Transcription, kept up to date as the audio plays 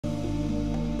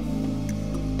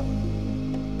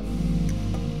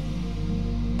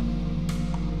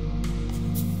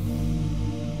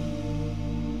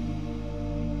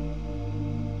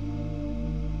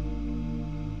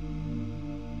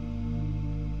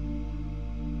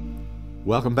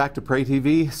Welcome back to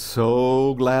PrayTV.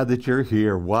 So glad that you're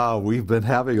here. Wow, we've been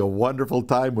having a wonderful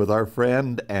time with our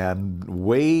friend, and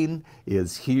Wayne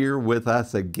is here with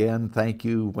us again. Thank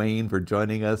you, Wayne, for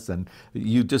joining us. And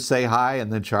you just say hi,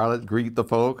 and then Charlotte, greet the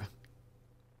folk.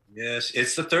 Yes,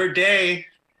 it's the third day.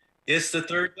 It's the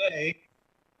third day.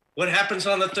 What happens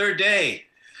on the third day?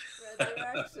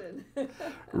 Resurrection.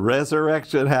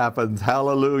 Resurrection happens.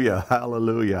 Hallelujah.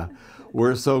 Hallelujah.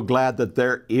 We're so glad that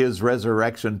there is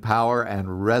resurrection power,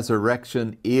 and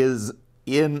resurrection is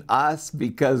in us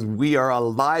because we are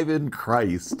alive in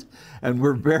Christ, and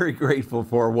we're very grateful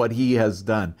for what He has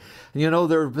done. You know,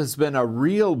 there has been a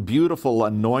real beautiful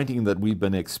anointing that we've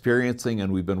been experiencing,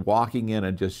 and we've been walking in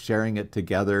and just sharing it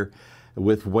together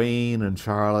with Wayne and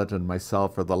Charlotte and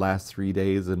myself for the last 3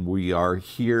 days, and we are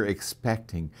here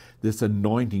expecting this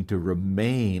anointing to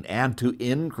remain and to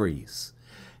increase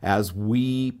as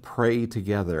we pray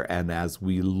together and as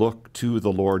we look to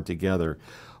the Lord together.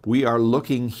 We are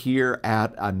looking here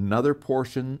at another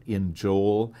portion in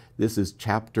Joel. This is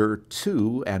chapter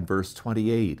 2 and verse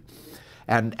 28.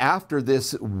 And after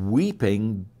this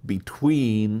weeping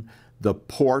between the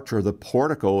porch, or the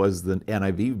portico as the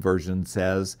NIV version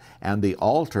says, and the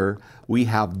altar, we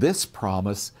have this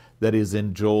promise that is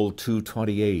in Joel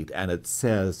 2:28, and it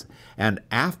says, "And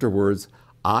afterwards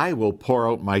I will pour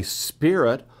out my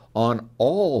Spirit on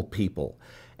all people,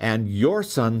 and your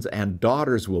sons and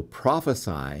daughters will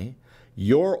prophesy,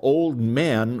 your old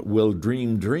men will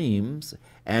dream dreams,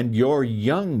 and your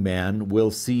young men will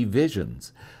see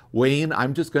visions." Wayne,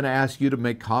 I'm just going to ask you to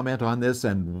make comment on this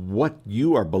and what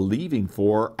you are believing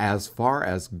for as far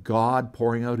as God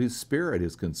pouring out His Spirit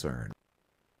is concerned.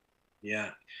 Yeah,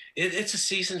 it's a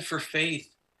season for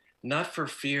faith, not for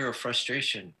fear or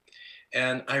frustration.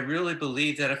 And I really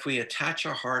believe that if we attach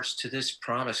our hearts to this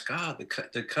promise, God,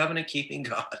 the covenant-keeping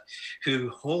God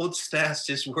who holds fast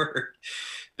His word,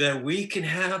 that we can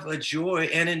have a joy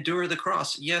and endure the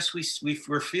cross. Yes,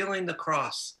 we're feeling the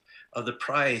cross of the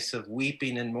price of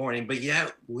weeping and mourning, but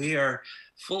yet we are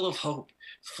full of hope,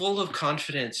 full of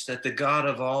confidence that the God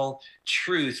of all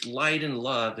truth, light, and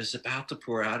love is about to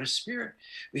pour out His Spirit.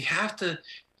 We have to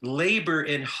labor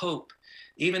in hope,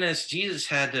 even as Jesus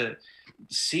had to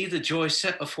see the joy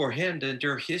set before Him to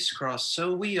endure His cross,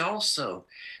 so we also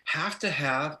have to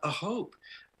have a hope.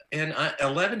 And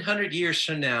 1,100 years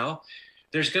from now,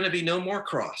 there's going to be no more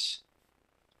cross.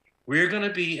 We're going to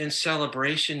be in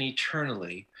celebration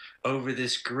eternally over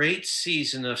this great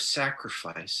season of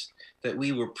sacrifice that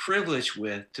we were privileged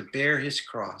with to bear His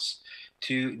cross,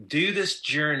 to do this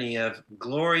journey of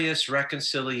glorious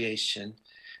reconciliation,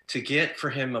 to get for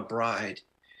Him a bride.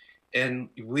 And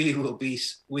we will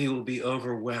be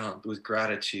overwhelmed with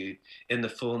gratitude in the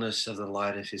fullness of the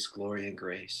light of His glory and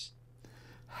grace.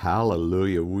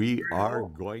 Hallelujah. We are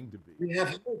going to be. We have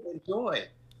hope and joy.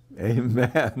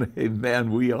 Amen.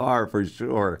 Amen. We are, for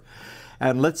sure.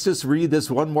 And let's just read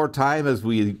this one more time, as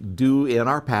we do in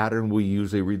our pattern. We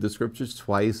usually read the scriptures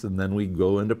twice and then we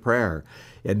go into prayer.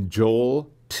 In Joel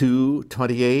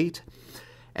 2:28,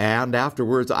 "And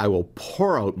afterwards I will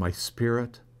pour out my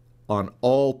Spirit on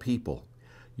all people.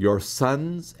 Your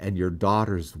sons and your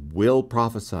daughters will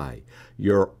prophesy.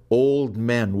 Your old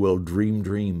men will dream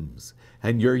dreams,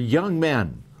 and your young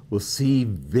men will see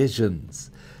visions."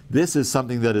 This is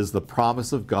something that is the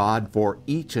promise of God for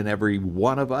each and every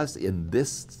one of us in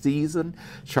this season.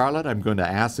 Charlotte, I'm going to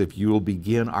ask if you will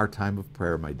begin our time of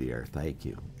prayer, my dear. Thank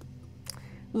you.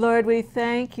 Lord, we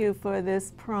thank You for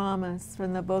this promise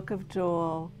from the book of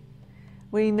Joel.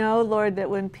 We know, Lord, that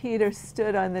when Peter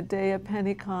stood on the day of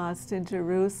Pentecost in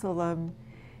Jerusalem,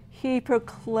 he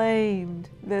proclaimed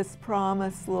this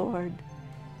promise, Lord,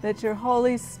 that Your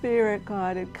Holy Spirit,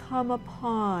 God, had come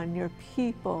upon Your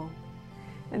people.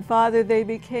 And Father, they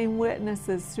became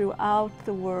witnesses throughout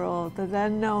the world, the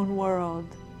then known world.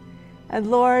 And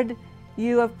Lord,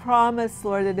 You have promised,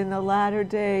 Lord, that in the latter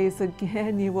days,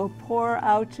 again, You will pour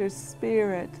out Your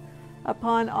Spirit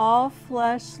upon all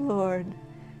flesh, Lord.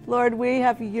 Lord, we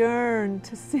have yearned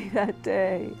to see that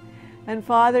day. And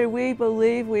Father, we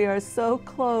believe we are so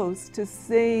close to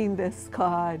seeing this,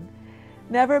 God.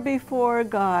 Never before,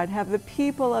 God, have the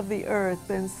people of the earth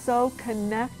been so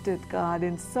connected, God,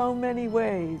 in so many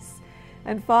ways.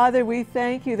 And Father, we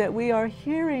thank You that we are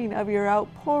hearing of Your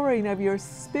outpouring of Your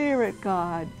Spirit,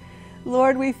 God.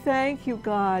 Lord, we thank You,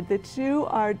 God, that You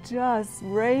are just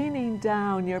raining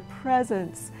down Your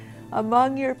presence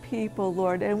among Your people,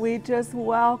 Lord, and we just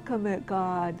welcome it,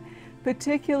 God.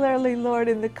 Particularly, Lord,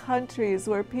 in the countries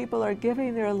where people are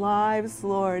giving their lives,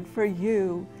 Lord, for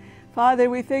You. Father,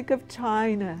 we think of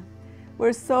China,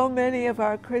 where so many of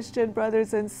our Christian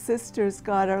brothers and sisters,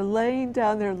 God, are laying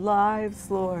down their lives,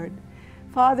 Lord.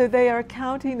 Father, they are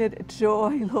counting it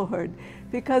joy, Lord,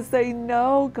 because they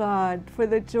know, God, for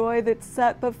the joy that's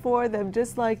set before them,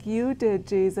 just like you did,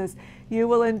 Jesus.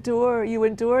 You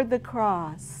endured the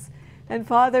cross. And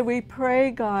Father, we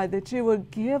pray, God, that you will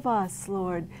give us,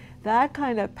 Lord, that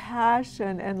kind of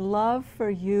passion and love for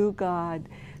you, God,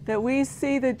 that we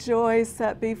see the joy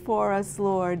set before us,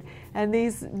 Lord, and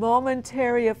these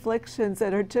momentary afflictions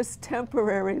that are just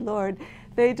temporary, Lord,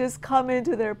 they just come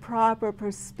into their proper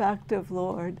perspective,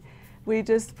 Lord. We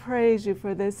just praise you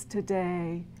for this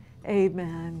today.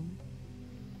 Amen.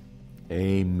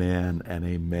 Amen and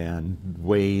amen.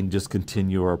 Wayne, just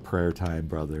continue our prayer time,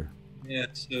 brother. Yeah,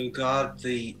 so God,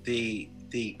 the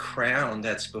crown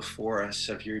that's before us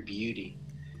of your beauty,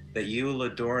 that you will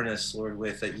adorn us, Lord,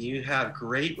 with, that you have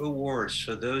great rewards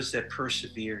for those that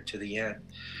persevere to the end.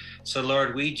 So,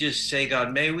 Lord, we just say,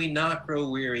 God, may we not grow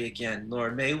weary again.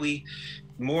 Lord, may we,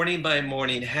 morning by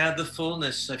morning, have the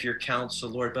fullness of your counsel,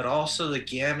 Lord, but also the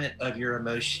gamut of your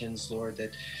emotions, Lord,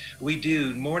 that we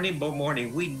do morning by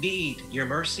morning. We need your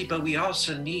mercy, but we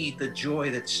also need the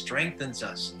joy that strengthens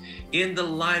us in the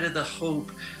light of the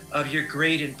hope of your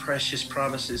great and precious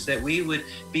promises, that we would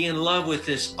be in love with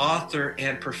this author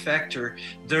and perfecter,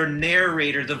 the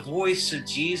narrator, the voice of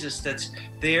Jesus that's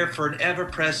there for an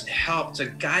ever-present help to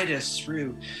guide us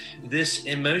through this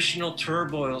emotional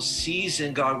turmoil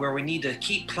season, God, where we need to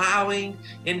keep plowing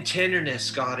in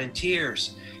tenderness, God, in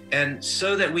tears, and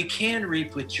so that we can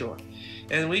reap with joy.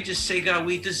 And we just say, God,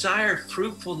 we desire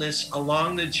fruitfulness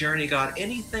along the journey, God.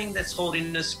 Anything that's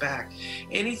holding us back,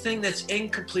 anything that's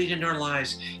incomplete in our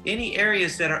lives, any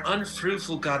areas that are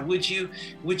unfruitful, God, would you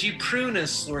prune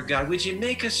us, Lord God? Would you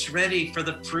make us ready for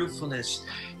the fruitfulness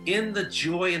in the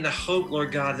joy and the hope,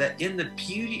 Lord God, that in the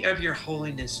beauty of your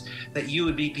holiness, that you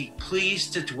would be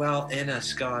pleased to dwell in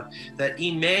us, God, that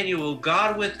Emmanuel,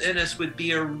 God within us, would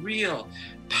be a real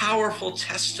powerful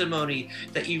testimony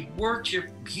that you've worked your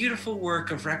beautiful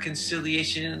work of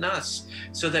reconciliation in us,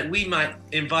 so that we might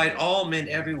invite all men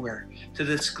everywhere to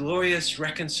this glorious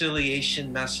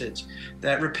reconciliation message,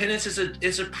 that repentance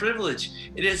is a privilege.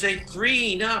 It is a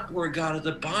freeing up, Lord God, of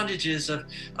the bondages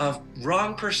of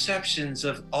wrong perceptions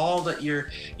of all that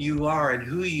you are and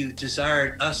who you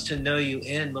desired us to know you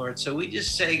in, Lord. So we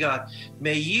just say, God,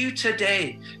 may you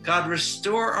today, God,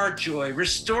 restore our joy,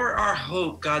 restore our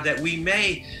hope, God, that we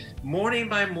may morning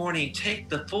by morning take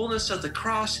the fullness of the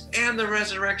cross and the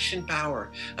resurrection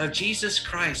power of Jesus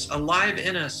Christ alive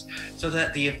in us, so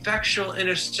that the effectual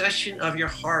intercession of your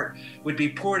heart would be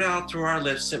poured out through our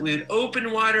lips, that we would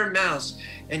open wide our mouths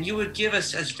and you would give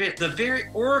us as the very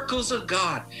oracles of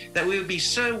God, that we would be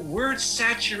so word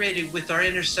saturated with our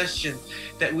intercession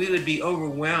that we would be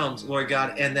overwhelmed, Lord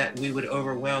God, and that we would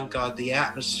overwhelm, God, the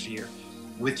atmosphere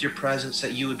with your presence,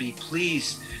 that you would be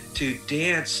pleased to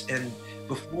dance and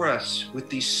before us with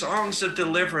these songs of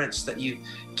deliverance that you've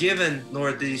given,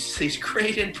 Lord, these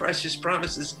great and precious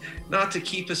promises, not to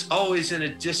keep us always in a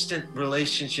distant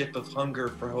relationship of hunger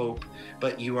for hope,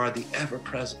 but you are the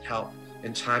ever-present help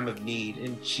in time of need.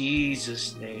 In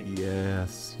Jesus' name.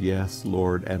 Yes, yes,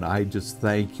 Lord. And I just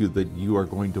thank you that you are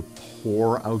going to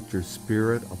pour out your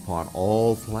Spirit upon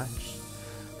all flesh,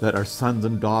 that our sons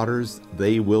and daughters,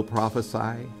 they will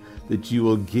prophesy, that you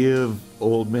will give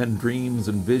old men dreams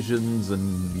and visions,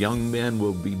 and young men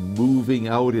will be moving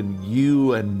out in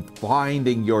you and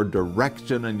finding your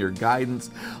direction and your guidance.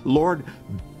 Lord,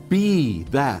 be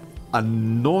that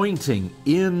anointing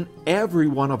in every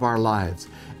one of our lives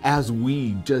as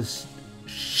we just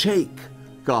shake,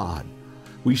 God.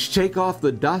 We shake off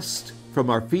the dust from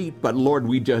our feet, but Lord,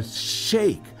 we just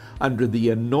shake under the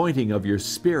anointing of your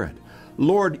Spirit.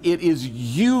 Lord, it is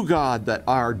you, God, that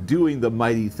are doing the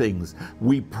mighty things.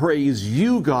 We praise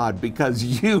you, God, because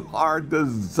you are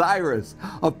desirous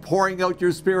of pouring out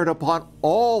your Spirit upon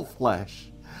all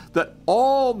flesh, that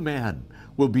all men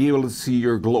will be able to see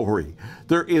your glory.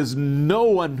 There is no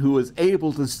one who is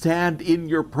able to stand in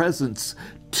your presence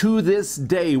to this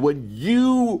day when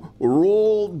you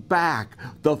rolled back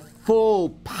the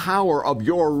full power of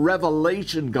your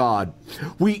revelation, God.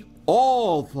 We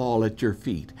all fall at your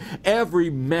feet. Every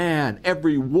man,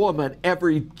 every woman,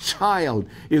 every child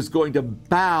is going to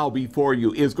bow before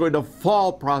you, is going to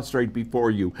fall prostrate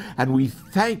before you. And we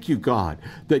thank you, God,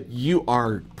 that you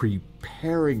are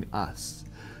preparing us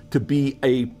to be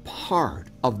a part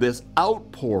of this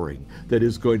outpouring that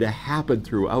is going to happen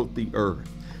throughout the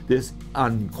earth. This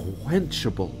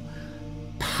unquenchable,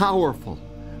 powerful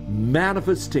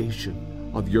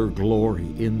manifestation of your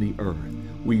glory in the earth.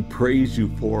 We praise you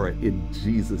for it in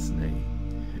Jesus'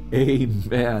 name.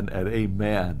 Amen and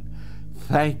amen.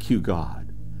 Thank you,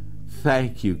 God.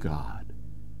 Thank you, God.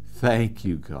 Thank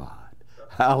you, God.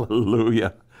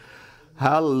 Hallelujah.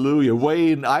 Hallelujah.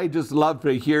 Wayne, I just love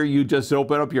to hear you just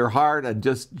open up your heart and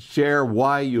just share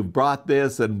why you brought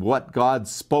this and what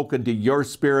God's spoken to your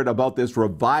spirit about this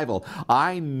revival.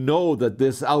 I know that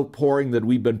this outpouring that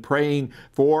we've been praying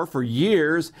for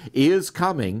years is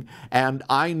coming, and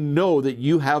I know that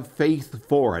you have faith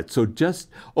for it. So just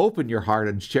open your heart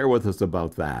and share with us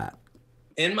about that.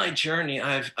 In my journey,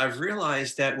 I've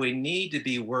realized that we need to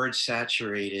be word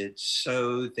saturated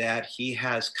so that he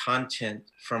has content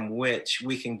from which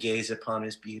we can gaze upon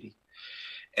his beauty.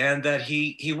 And that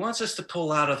he wants us to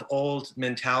pull out of old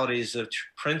mentalities of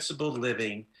principled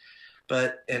living,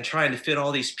 and trying to fit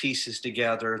all these pieces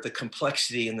together, the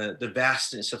complexity and the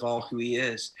vastness of all who he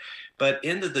is. But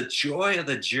into the joy of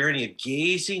the journey of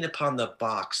gazing upon the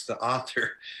box, the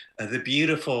author, the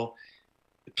beautiful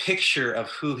picture of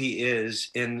who he is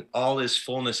in all his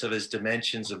fullness of his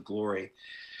dimensions of glory,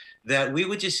 that we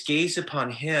would just gaze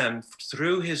upon him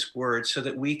through his word so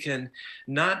that we can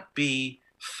not be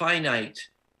finite,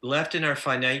 left in our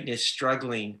finiteness,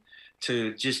 struggling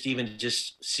to just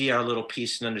see our little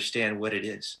piece and understand what it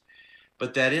is,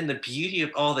 but that in the beauty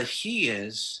of all that he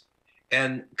is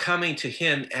and coming to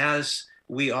him as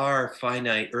we are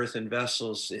finite earthen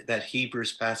vessels, that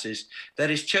Hebrews passage, that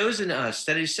he's chosen us,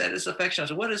 that he's set his affection on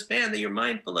us. What is man that you're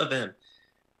mindful of him?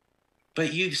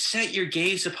 But you've set your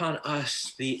gaze upon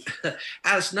us,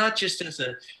 as not just as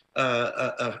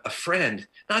a friend,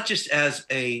 not just as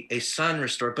a son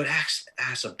restored, but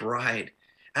as a bride.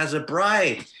 As a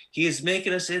bride, he is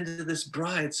making us into this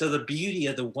bride. So the beauty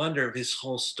of the wonder of his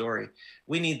whole story,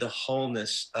 we need the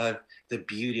wholeness of the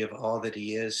beauty of all that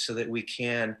he is so that we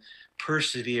can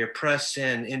persevere, press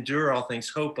in, endure all things,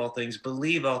 hope all things,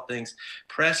 believe all things,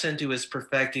 press into his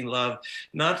perfecting love,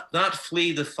 not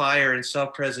flee the fire and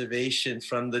self-preservation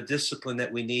from the discipline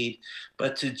that we need,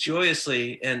 but to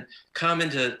joyously and come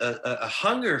into a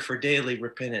hunger for daily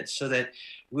repentance so that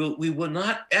we will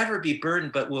not ever be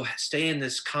burdened, but we'll stay in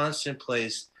this constant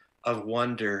place of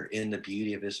wonder in the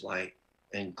beauty of his light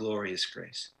and glorious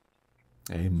grace.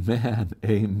 Amen.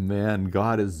 Amen.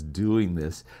 God is doing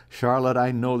this. Charlotte,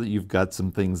 I know that you've got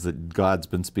some things that God's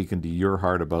been speaking to your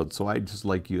heart about, so I'd just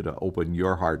like you to open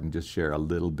your heart and just share a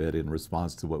little bit in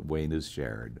response to what Wayne has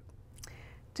shared.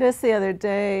 Just the other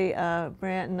day,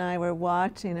 Brant and I were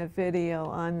watching a video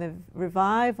on the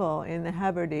revival in the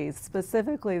Hebrides,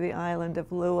 specifically the island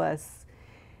of Lewis.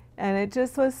 And it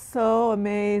just was so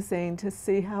amazing to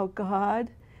see how God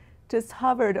just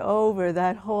hovered over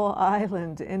that whole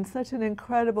island in such an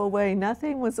incredible way.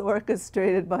 Nothing was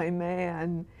orchestrated by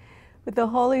man, but the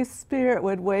Holy Spirit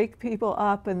would wake people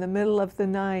up in the middle of the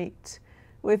night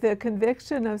with a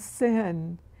conviction of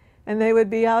sin. And they would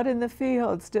be out in the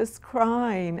fields just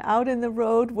crying, out in the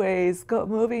roadways,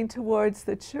 moving towards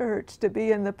the church to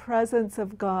be in the presence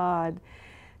of God.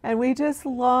 And we just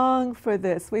long for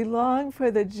this. We long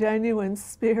for the genuine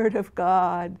Spirit of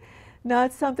God,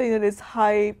 not something that is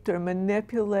hyped or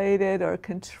manipulated or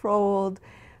controlled,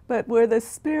 but where the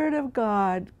Spirit of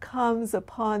God comes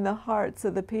upon the hearts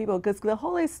of the people, because the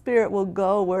Holy Spirit will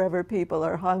go wherever people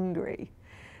are hungry.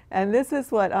 And this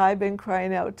is what I've been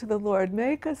crying out to the Lord.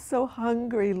 Make us so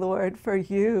hungry, Lord, for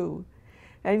you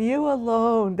and you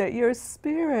alone, that your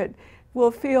Spirit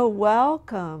will feel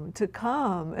welcome to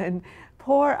come and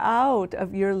pour out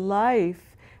of your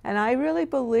life. And I really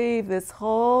believe this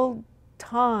whole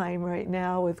time right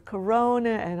now with Corona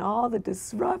and all the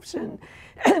disruption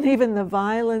and even the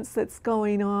violence that's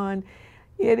going on,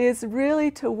 it is really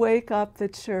to wake up the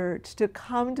church, to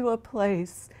come to a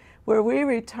place where we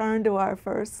return to our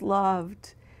first love,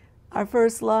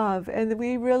 and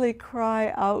we really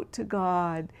cry out to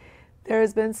God. There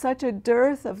has been such a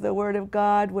dearth of the Word of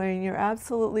God, Wayne, you're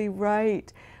absolutely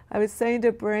right. I was saying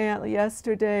to Brant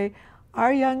yesterday,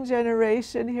 our young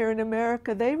generation here in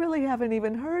America, they really haven't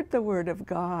even heard the Word of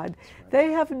God.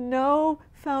 They have no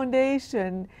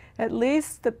foundation. At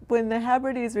least when the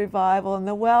Hebrides revival and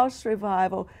the Welsh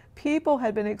revival, people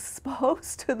had been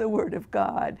exposed to the Word of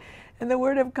God. And the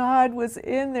Word of God was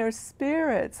in their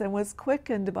spirits and was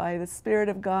quickened by the Spirit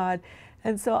of God.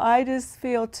 And so I just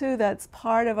feel too, that's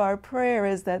part of our prayer,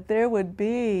 is that there would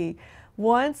be,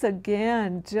 once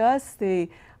again, just the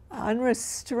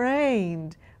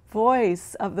unrestrained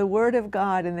voice of the Word of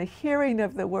God and the hearing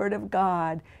of the Word of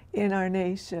God in our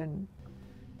nation.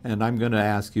 And I'm going to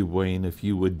ask you, Wayne, if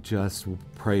you would just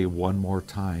pray one more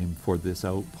time for this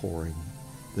outpouring,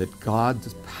 that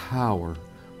God's power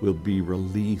will be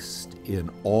released in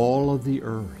all of the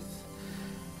earth,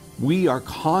 We are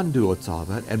conduits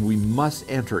of it, and we must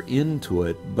enter into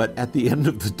it, but at the end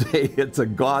of the day, it's a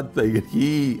God thing, and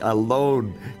He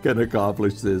alone can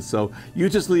accomplish this. So you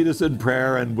just lead us in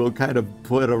prayer, and we'll kind of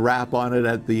put a wrap on it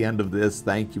at the end of this.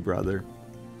 Thank you, brother.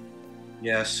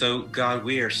 Yeah, so God,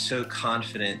 we are so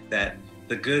confident that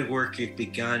the good work you've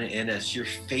begun in us, you're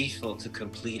faithful to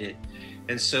complete it.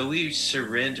 And so we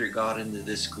surrender, God, into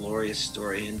this glorious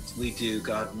story. And we do,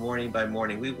 God, morning by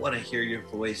morning. We want to hear your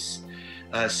voice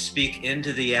speak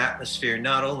into the atmosphere,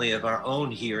 not only of our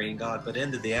own hearing, God, but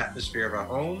into the atmosphere of our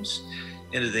homes,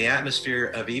 into the atmosphere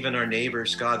of even our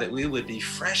neighbors, God, that we would be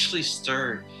freshly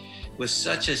stirred with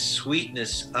such a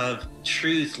sweetness of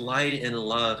truth, light, and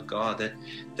love, God,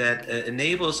 that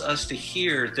enables us to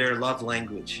hear their love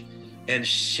language and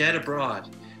shed abroad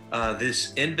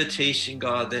this invitation,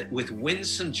 God, that with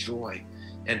winsome joy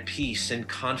and peace and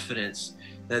confidence,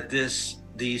 that these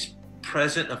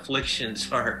present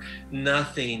afflictions are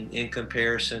nothing in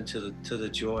comparison to the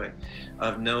joy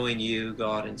of knowing you,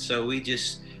 God. And so we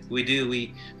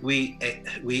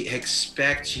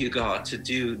expect you, God, to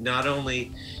do not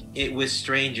only it with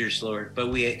strangers, Lord, but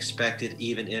we expect it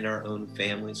even in our own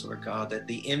families, Lord God, that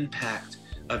the impact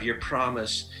of your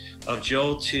promise of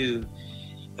Joel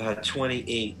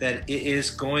 2:28, that it is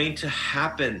going to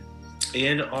happen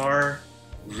in our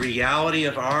reality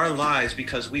of our lives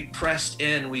because we pressed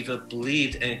in, we've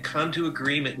believed and come to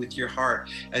agreement with your heart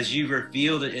as you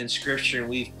revealed it in Scripture, and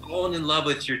we've fallen in love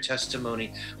with your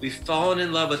testimony. We've fallen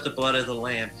in love with the blood of the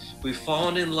Lamb. We've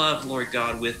fallen in love, Lord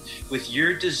God, with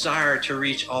your desire to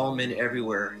reach all men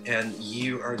everywhere, and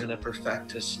you are going to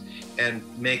perfect us and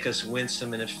make us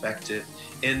winsome and effective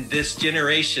in this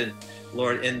generation,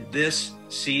 Lord, in this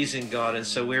season, God. And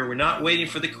so we're not waiting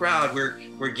for the crowd.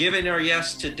 We're giving our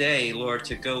yes today, Lord,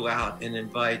 to go out and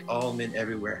invite all men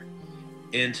everywhere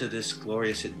into this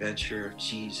glorious adventure of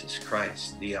Jesus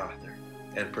Christ, the author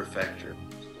and perfecter.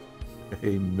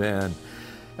 Amen.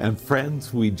 And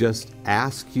friends, we just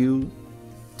ask you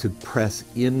to press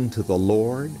into the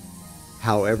Lord,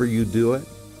 however you do it.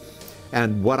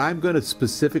 And what I'm going to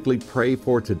specifically pray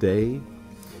for today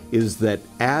is that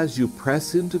as you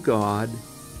press into God,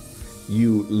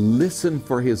 you listen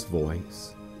for His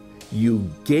voice, you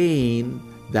gain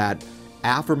that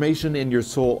affirmation in your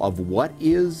soul of what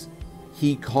is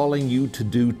He calling you to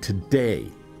do today,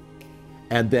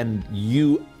 and then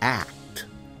you act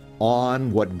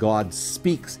on what God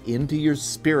speaks into your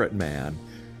spirit man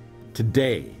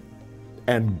today,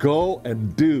 and go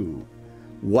and do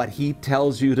what He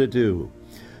tells you to do.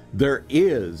 There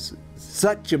is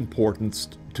such importance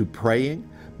to praying,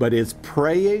 but it's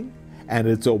praying and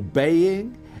it's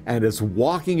obeying and it's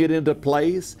walking it into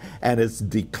place and it's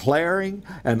declaring,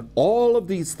 and all of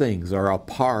these things are a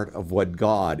part of what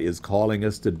God is calling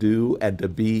us to do and to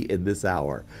be in this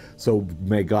hour. So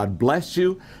may God bless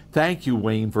you. Thank you,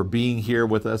 Wayne, for being here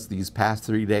with us these past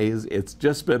 3 days. It's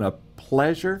just been a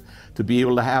pleasure to be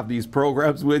able to have these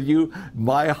programs with you.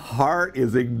 My heart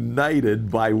is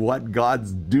ignited by what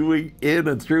God's doing in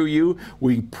and through you.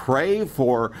 We pray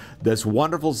for this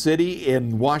wonderful city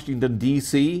in Washington,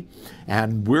 D.C.,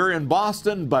 and we're in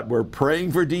Boston, but we're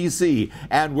praying for D.C.,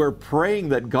 and we're praying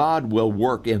that God will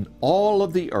work in all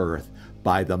of the earth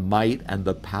by the might and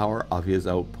the power of His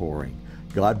outpouring.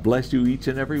 God bless you, each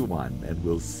and every one, and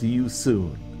we'll see you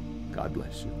soon. God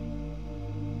bless you.